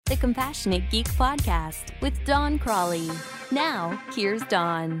the Compassionate Geek Podcast with Don Crawley. Now, here's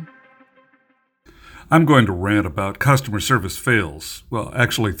Don. I'm going to rant about customer service fails. Well,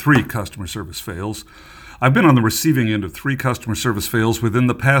 actually, 3 customer service fails. I've been on the receiving end of 3 customer service fails within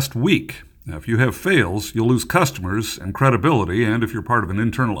the past week. Now, if you have fails, you'll lose customers and credibility, and if you're part of an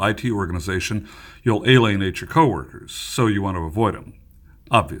internal IT organization, you'll alienate your coworkers, so you want to avoid them.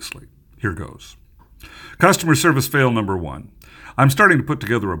 Obviously. Here goes. Customer service fail number 1. I'm starting to put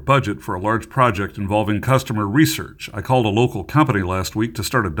together a budget for a large project involving customer research. I called a local company last week to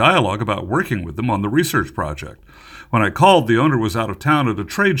start a dialogue about working with them on the research project. When I called, the owner was out of town at a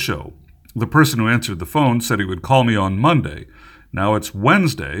trade show. The person who answered the phone said he would call me on Monday. Now it's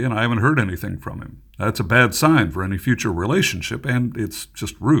Wednesday, and I haven't heard anything from him. That's a bad sign for any future relationship, and it's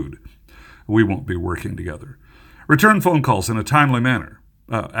just rude. We won't be working together. Return phone calls in a timely manner.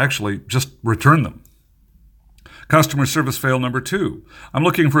 Actually, just return them. Customer service fail number 2. I'm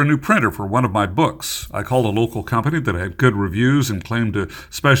looking for a new printer for one of my books. I called a local company that had good reviews and claimed to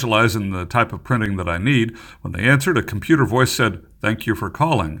specialize in the type of printing that I need. When they answered, a computer voice said, "Thank you for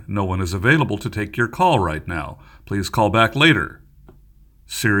calling. No one is available to take your call right now. Please call back later."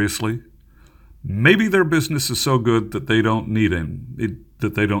 Seriously? Maybe their business is so good that they don't need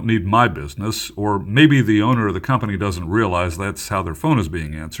my business, or maybe the owner of the company doesn't realize that's how their phone is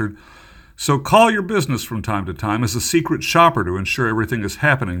being answered. So call your business from time to time as a secret shopper to ensure everything is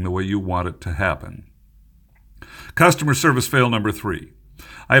happening the way you want it to happen. Customer service fail number 3.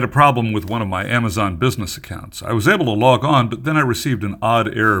 I had a problem with one of my Amazon business accounts. I was able to log on, but then I received an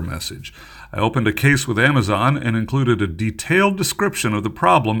odd error message. I opened a case with Amazon and included a detailed description of the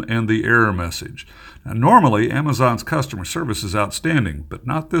problem and the error message. Now, normally, Amazon's customer service is outstanding, but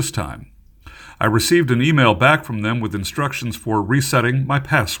not this time. I received an email back from them with instructions for resetting my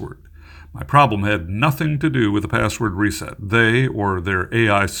password. My problem had nothing to do with the password reset. They, or their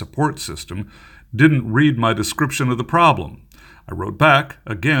AI support system, didn't read my description of the problem. I wrote back,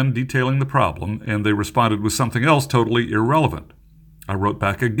 again detailing the problem, and they responded with something else totally irrelevant. I wrote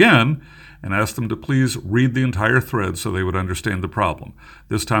back again and asked them to please read the entire thread so they would understand the problem.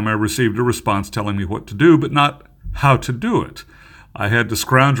 This time I received a response telling me what to do, but not how to do it. I had to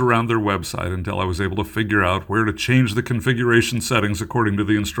scrounge around their website until I was able to figure out where to change the configuration settings according to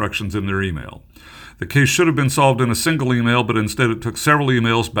the instructions in their email. The case should have been solved in a single email, but instead it took several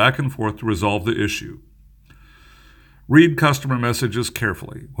emails back and forth to resolve the issue. Read customer messages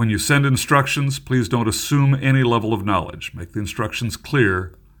carefully. When you send instructions, please don't assume any level of knowledge. Make the instructions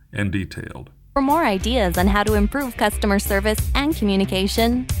clear and detailed. For more ideas on how to improve customer service and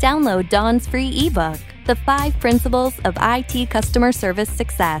communication, download Don's free ebook, The 5 Principles of IT Customer Service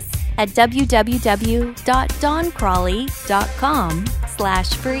Success, at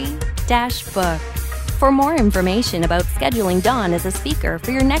www.doncrawley.com/free-book. For more information about scheduling Don as a speaker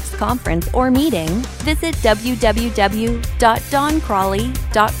for your next conference or meeting, visit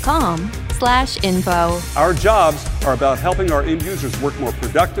www.doncrawley.com/info. Our jobs are about helping our end users work more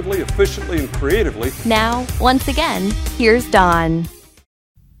productively, efficiently, and creatively. Now, once again, here's Don.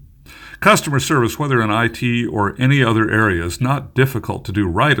 Customer service, whether in IT or any other area, is not difficult to do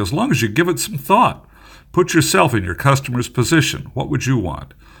right as long as you give it some thought. Put yourself in your customer's position. What would you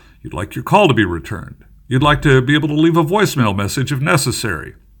want? You'd like your call to be returned. You'd like to be able to leave a voicemail message if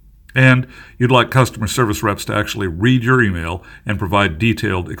necessary. And you'd like customer service reps to actually read your email and provide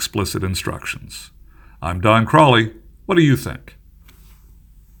detailed, explicit instructions. I'm Don Crawley. What do you think?